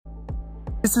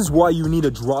this is why you need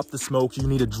to drop the smoke. You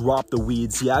need to drop the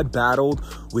weed. See, I battled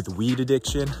with weed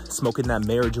addiction, smoking that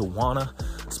marijuana,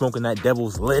 smoking that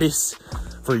devil's lettuce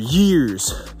for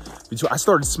years. I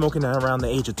started smoking at around the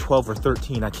age of 12 or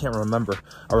 13. I can't remember.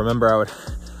 I remember I would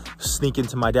sneak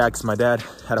into my dad, because my dad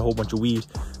had a whole bunch of weed,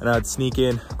 and I'd sneak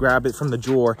in, grab it from the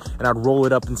drawer, and I'd roll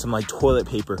it up in some like toilet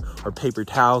paper or paper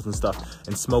towels and stuff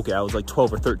and smoke it. I was like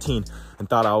 12 or 13 and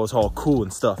thought I was all cool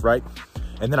and stuff, right?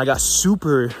 And then I got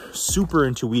super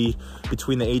into weed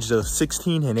between the ages of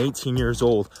 16 and 18 years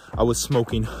old. I was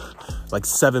smoking like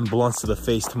 7 blunts to the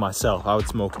face to myself. I would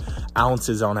smoke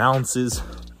ounces on ounces.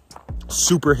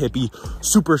 Super hippie,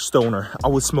 super stoner. I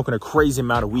was smoking a crazy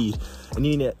amount of weed. And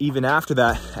even after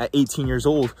that, at 18 years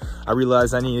old, I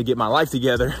realized I needed to get my life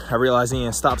together. I realized I needed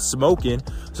to stop smoking.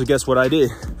 So guess what I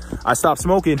did? I stopped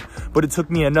smoking, but it took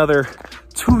me another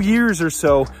 2 years or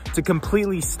so to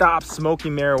completely stop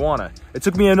smoking marijuana. It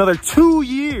took me another 2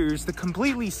 years to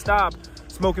completely stop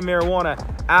smoking marijuana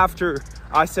after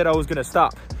I said I was gonna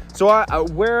stop. So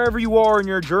wherever you are in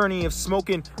your journey of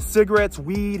smoking cigarettes,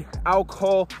 weed,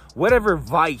 alcohol, whatever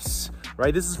vice,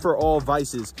 right? This is for all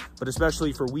vices, but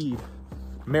especially for weed,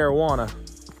 marijuana,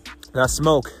 that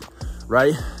smoke,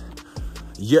 right?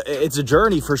 Yeah, it's a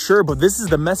journey for sure, but this is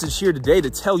the message here today to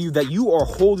tell you that you are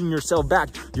holding yourself back.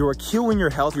 You are killing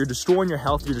your health. You're destroying your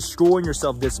health. You're destroying your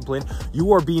self-discipline.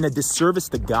 You are being a disservice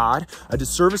to God, a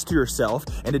disservice to yourself,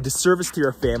 and a disservice to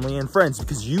your family and friends,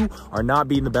 because you are not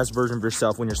being the best version of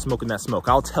yourself when you're smoking that smoke.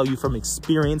 I'll tell you from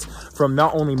experience, from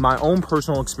not only my own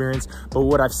personal experience, but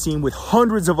what I've seen with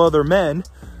hundreds of other men,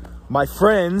 my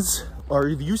friends, or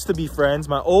used to be friends,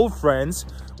 my old friends,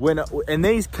 and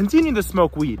they continue to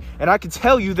smoke weed, and I can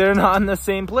tell you they're not in the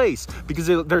same place, because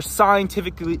there's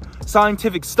scientific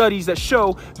studies that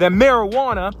show that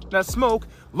marijuana, that smoke,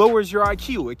 lowers your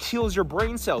IQ. It kills your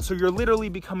brain cells, so you're literally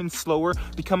becoming slower,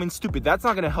 becoming stupid. That's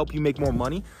not going to help you make more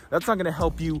money. That's not going to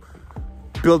help you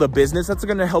build a business. That's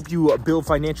going to help you build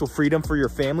financial freedom for your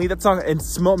family. That's not, and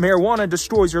marijuana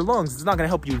destroys your lungs. It's not going to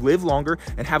help you live longer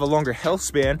and have a longer health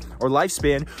span or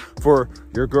lifespan for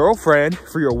your girlfriend,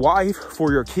 for your wife,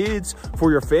 for your kids, for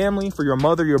your family, for your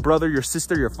mother, your brother, your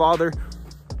sister, your father,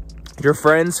 your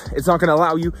friends. It's not going to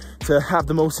allow you to have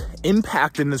the most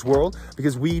impact in this world,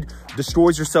 because weed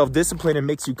destroys your self-discipline and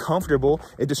makes you comfortable.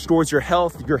 It destroys your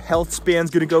health. Your health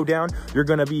span's going to go down. You're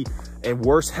going to be in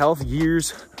worse health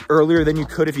years earlier than you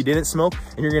could if you didn't smoke,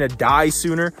 and you're going to die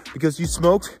sooner because you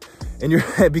smoked, and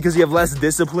because you have less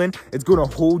discipline. It's going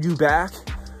to hold you back.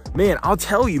 Man, I'll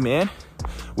tell you, man,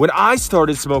 when I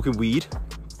started smoking weed,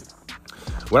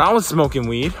 when I was smoking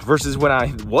weed versus when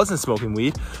I wasn't smoking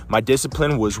weed, my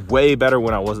discipline was way better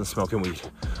when I wasn't smoking weed.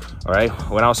 All right,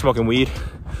 when I was smoking weed,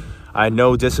 I had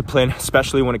no discipline,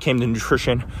 especially when it came to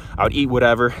nutrition. I would eat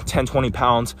whatever, 10, 20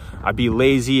 pounds. I'd be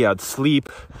lazy, I'd sleep.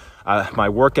 My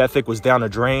work ethic was down the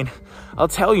drain. I'll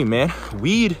tell you, man,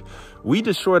 weed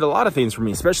destroyed a lot of things for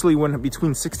me, especially when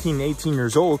between 16 and 18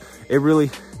 years old. It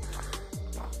really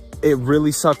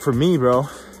sucked for me, bro.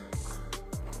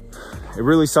 It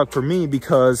really sucked for me,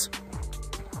 because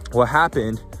what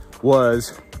happened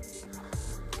was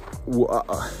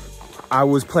I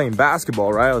was playing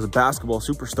basketball, right? I was a basketball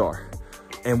superstar.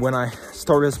 And when I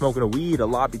started smoking weed a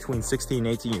lot between 16 and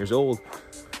 18 years old,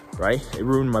 right, it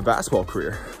ruined my basketball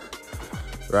career,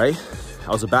 right?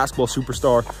 I was a basketball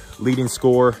superstar, leading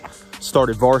scorer,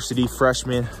 started varsity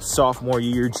freshman, sophomore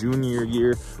year, junior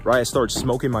year, right? I started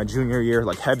smoking my junior year,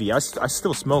 like heavy. I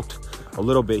still smoked a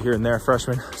little bit here and there,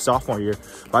 freshman, sophomore year,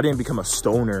 but I didn't become a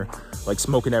stoner, like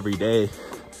smoking every day,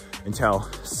 until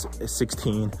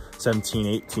 16, 17,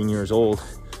 18 years old,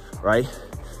 right?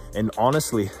 And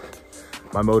honestly,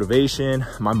 my motivation,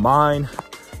 my mind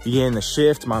began to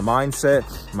shift, my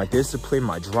mindset, my discipline,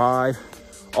 my drive,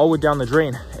 all went down the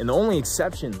drain. And the only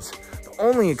exceptions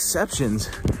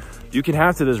you can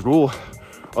have to this rule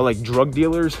are like drug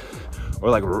dealers, or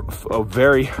like a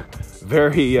very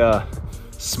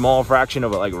small fraction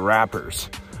of like rappers.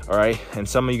 All right, and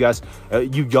some of you guys,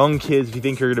 you young kids, if you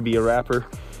think you're gonna be a rapper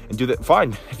and do that,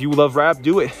 fine. If you love rap,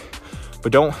 do it,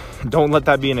 but don't let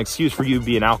that be an excuse for you to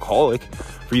be an alcoholic,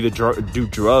 for you to do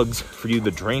drugs, for you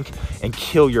to drink and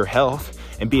kill your health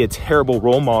and be a terrible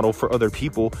role model for other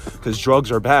people, because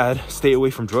drugs are bad. Stay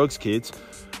away from drugs, kids,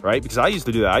 right? Because I used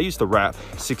to do that. I used to rap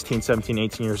 16, 17,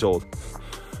 18 years old,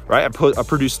 right? I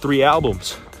produced 3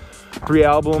 albums,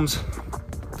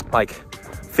 like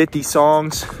 50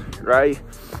 songs, right?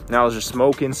 And I was just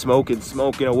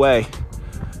smoking away,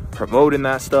 promoting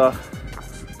that stuff,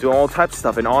 doing all types of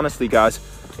stuff. And honestly, guys,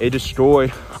 it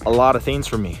destroyed a lot of things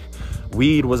for me.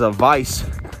 Weed was a vice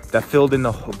that filled in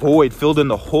the void, filled in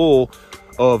the hole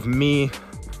of me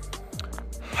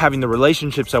having the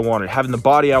relationships I wanted, having the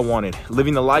body I wanted,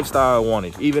 living the lifestyle I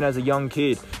wanted. Even as a young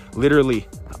kid, literally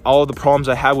all the problems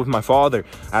I had with my father,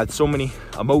 I had so many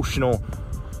emotional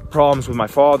problems with my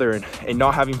father, and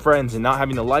not having friends and not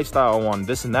having the lifestyle I wanted,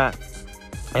 this and that.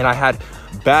 And I had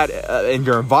bad, in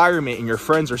your environment and your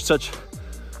friends are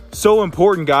so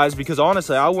important, guys, because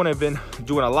honestly, I wouldn't have been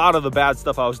doing a lot of the bad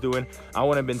stuff I was doing. I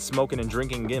wouldn't have been smoking and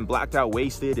drinking, getting blacked out,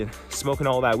 wasted, and smoking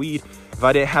all that weed if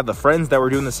I didn't have the friends that were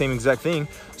doing the same exact thing.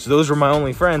 So those were my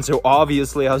only friends. So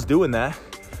obviously I was doing that,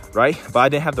 right? But I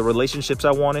didn't have the relationships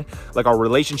I wanted. Like, our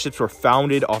relationships were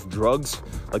founded off drugs.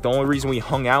 Like, the only reason we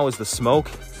hung out is the smoke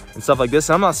and stuff like this.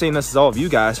 I'm not saying this is all of you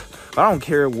guys, but I don't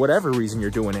care whatever reason you're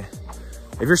doing it.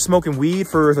 If you're smoking weed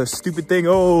for the stupid thing,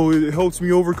 oh, it helps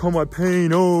me overcome my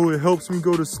pain, oh, it helps me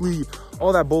go to sleep,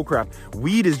 all that bullcrap.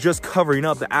 Weed is just covering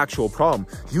up the actual problem.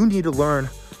 You need to learn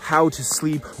how to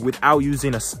sleep without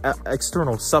using an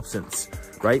external substance,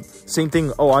 right? Same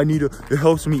thing, oh, it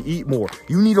helps me eat more.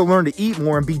 You need to learn to eat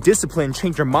more and be disciplined,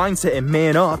 change your mindset and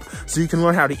man up so you can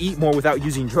learn how to eat more without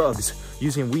using drugs,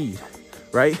 using weed,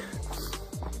 right?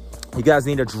 You guys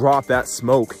need to drop that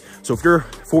smoke. So if you're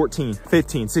 14,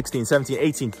 15, 16, 17,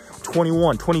 18,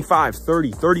 21, 25,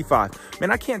 30, 35,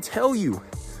 man, I can't tell you.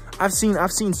 I've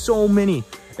seen so many,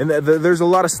 and there's a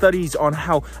lot of studies on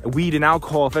how weed and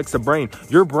alcohol affects the brain.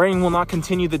 Your brain will not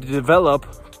continue to develop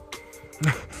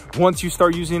once you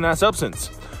start using that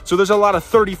substance. So there's a lot of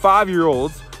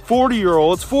 35-year-olds,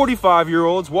 40-year-olds,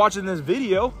 45-year-olds watching this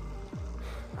video,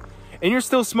 and you're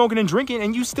still smoking and drinking,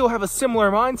 and you still have a similar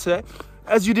mindset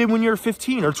as you did when you were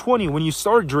 15 or 20 when you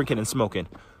started drinking and smoking.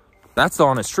 That's the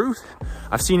honest truth.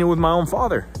 I've seen it with my own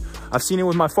father. I've seen it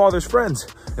with my father's friends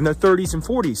in their 30s and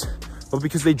 40s. But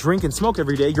because they drink and smoke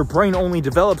every day, your brain only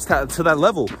develops to that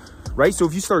level, right? So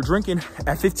if you start drinking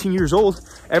at 15 years old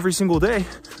every single day,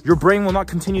 your brain will not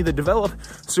continue to develop.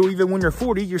 So even when you're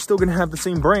 40, you're still gonna have the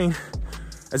same brain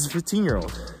as a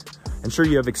 15-year-old. And sure,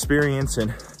 you have experience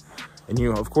and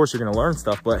you, of course, you're gonna learn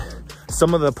stuff, but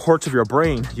some of the parts of your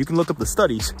brain, you can look up the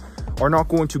studies, are not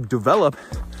going to develop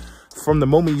from the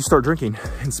moment you start drinking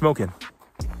and smoking,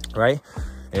 right?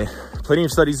 And plenty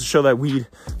of studies to show that weed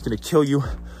is gonna kill you,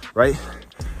 right?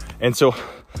 And so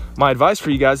my advice for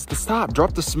you guys is to stop,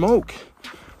 drop the smoke,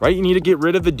 right? You need to get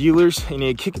rid of the dealers. You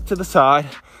need to kick it to the side.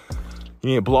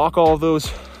 You need to block all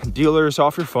those dealers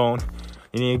off your phone.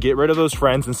 You need to get rid of those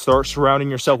friends and start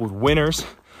surrounding yourself with winners,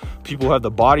 people who have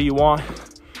the body you want,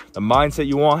 the mindset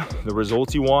you want, the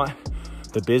results you want,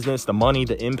 the business, the money,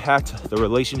 the impact, the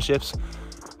relationships,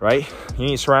 right? You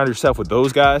need to surround yourself with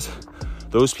those guys,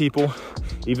 those people,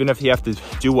 even if you have to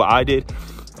do what I did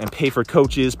and pay for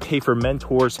coaches, pay for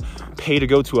mentors, pay to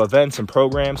go to events and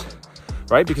programs,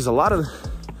 right? Because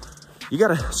you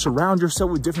gotta surround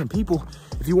yourself with different people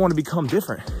if you want to become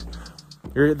different.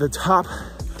 You're the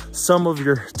sum of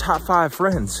your top 5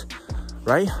 friends,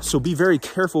 right? So be very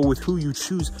careful with who you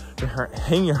choose to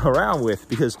hang around with,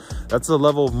 because that's the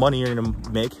level of money you're gonna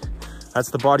make. That's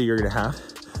the body you're gonna have.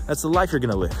 That's the life you're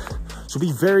gonna live. So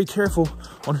be very careful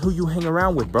on who you hang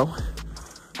around with, bro,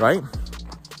 right?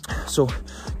 So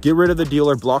get rid of the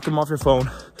dealer, block them off your phone,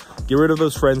 get rid of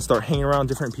those friends, start hanging around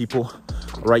different people,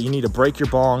 all right? You need to break your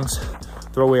bongs,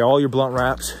 throw away all your blunt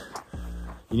wraps.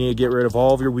 You need to get rid of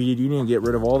all of your weed. You need to get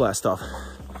rid of all that stuff,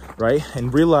 right?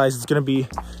 And realize it's gonna be,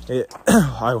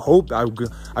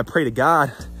 I pray to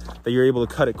God that you're able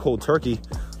to cut it cold turkey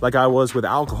like I was with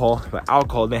alcohol. But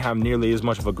alcohol didn't have nearly as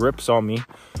much of a grip on me,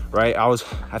 right?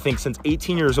 I think since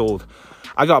 18 years old,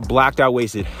 I got blacked out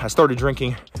wasted. I started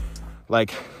drinking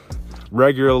like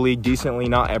regularly, decently,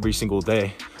 not every single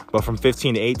day, but from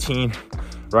 15 to 18,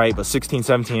 right? But 16,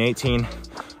 17, 18,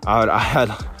 I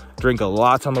had drink a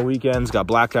lot on the weekends, got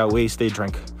blacked out wasted,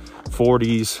 drank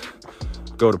 40s,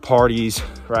 go to parties,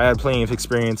 right? I had plenty of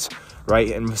experience,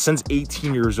 right? And since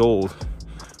 18 years old,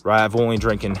 right, I've only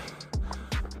drinking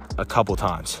a couple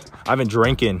times. I've been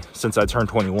drinking since I turned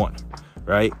 21,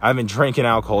 right? I've been drinking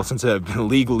alcohol since I've been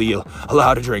legally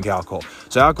allowed to drink alcohol.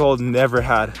 So alcohol never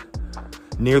had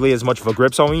nearly as much of a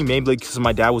grip on me, mainly because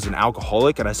my dad was an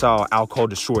alcoholic and I saw alcohol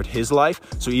destroyed his life.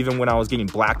 So even when I was getting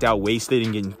blacked out, wasted,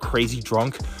 and getting crazy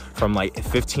drunk from like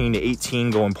 15 to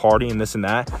 18, going partying, this and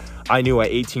that, I knew at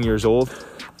 18 years old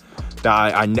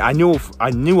that I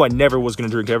knew I never was gonna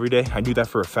drink every day. I knew that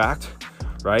for a fact,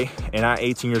 right? And at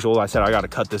 18 years old, I said, I gotta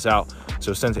cut this out.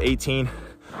 So since 18,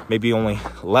 maybe only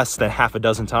less than half a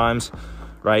dozen times,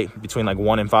 right? Between like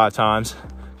 1 and 5 times,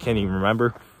 can't even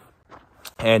remember.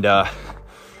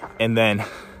 And then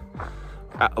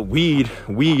weed,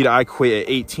 I quit at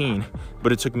 18,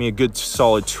 but it took me a good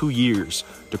solid 2 years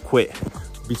to quit.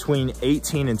 Between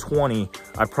 18 and 20,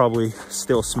 I probably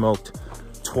still smoked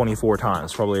 24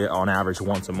 times, probably on average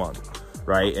once a month,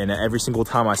 right? And every single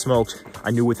time I smoked,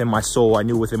 I knew within my soul, I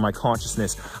knew within my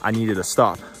consciousness, I needed to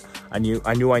stop. I knew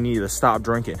I needed to stop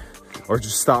drinking or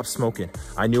just stop smoking.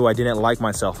 I knew I didn't like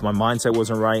myself. My mindset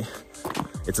wasn't right.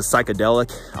 It's a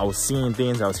psychedelic. I was seeing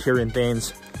things, I was hearing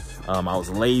things. I was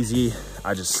lazy.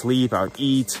 I just sleep, I would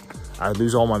eat. I would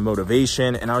lose all my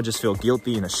motivation, and I would just feel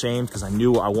guilty and ashamed because I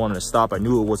knew I wanted to stop. I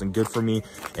knew it wasn't good for me,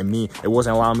 and it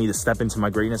wasn't allowing me to step into my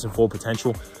greatness and full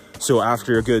potential. So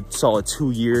after a good solid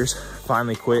 2 years,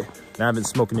 finally quit, and I've been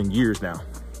smoking in years now,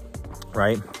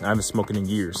 right? I've been smoking in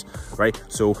years, right?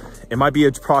 So it might be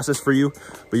a process for you,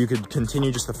 but you could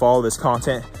continue just to follow this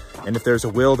content. And if there's a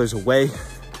will, there's a way.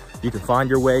 You can find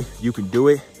your way, you can do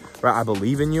it. Right, I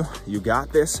believe in you, you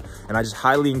got this. And I just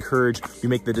highly encourage you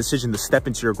make the decision to step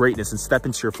into your greatness and step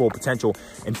into your full potential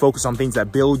and focus on things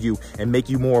that build you and make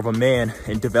you more of a man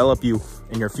and develop you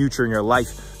in your future, in your life,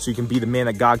 so you can be the man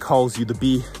that God calls you to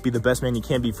be the best man you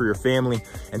can be for your family.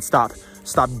 And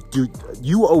dude,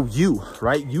 you owe you,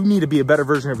 right? You need to be a better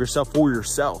version of yourself for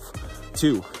yourself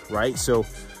too, right? So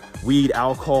weed,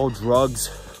 alcohol, drugs,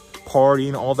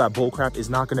 partying, all that bullcrap is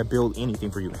not going to build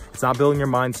anything for you. It's not building your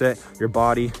mindset, your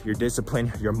body, your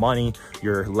discipline, your money,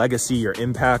 your legacy, your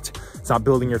impact. It's not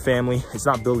building your family. It's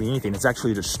not building anything. It's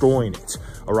actually destroying it.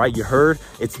 All right, you heard?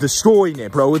 It's destroying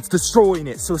it, bro. It's destroying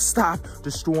it. So stop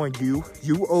destroying you.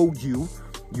 You owe you.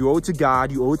 You owe it to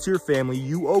God. You owe it to your family.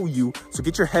 You owe you. So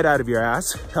get your head out of your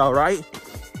ass, all right?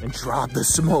 And drop the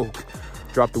smoke.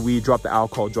 Drop the weed, drop the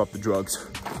alcohol, drop the drugs.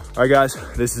 All right, guys,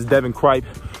 this is Devin Cripe,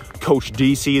 Coach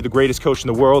DC, the greatest coach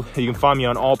in the world. You can find me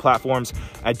on all platforms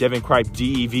at Devin Cripe,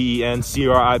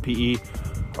 DEVENCRIPE.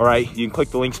 All right, you can click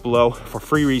the links below for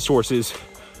free resources,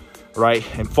 right?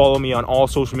 And follow me on all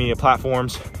social media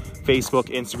platforms, Facebook,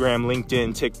 Instagram,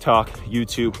 LinkedIn, TikTok,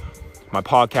 YouTube. My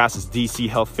podcast is DC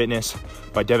Health Fitness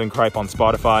by Devin Cripe on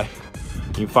Spotify.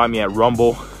 You can find me at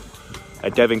Rumble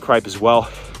at Devin Cripe as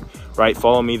well. Right,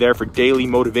 follow me there for daily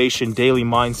motivation, daily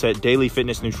mindset, daily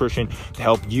fitness, nutrition to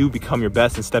help you become your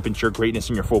best and step into your greatness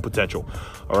and your full potential.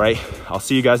 All right, I'll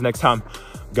see you guys next time.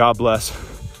 God bless.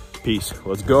 Peace.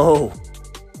 Let's go.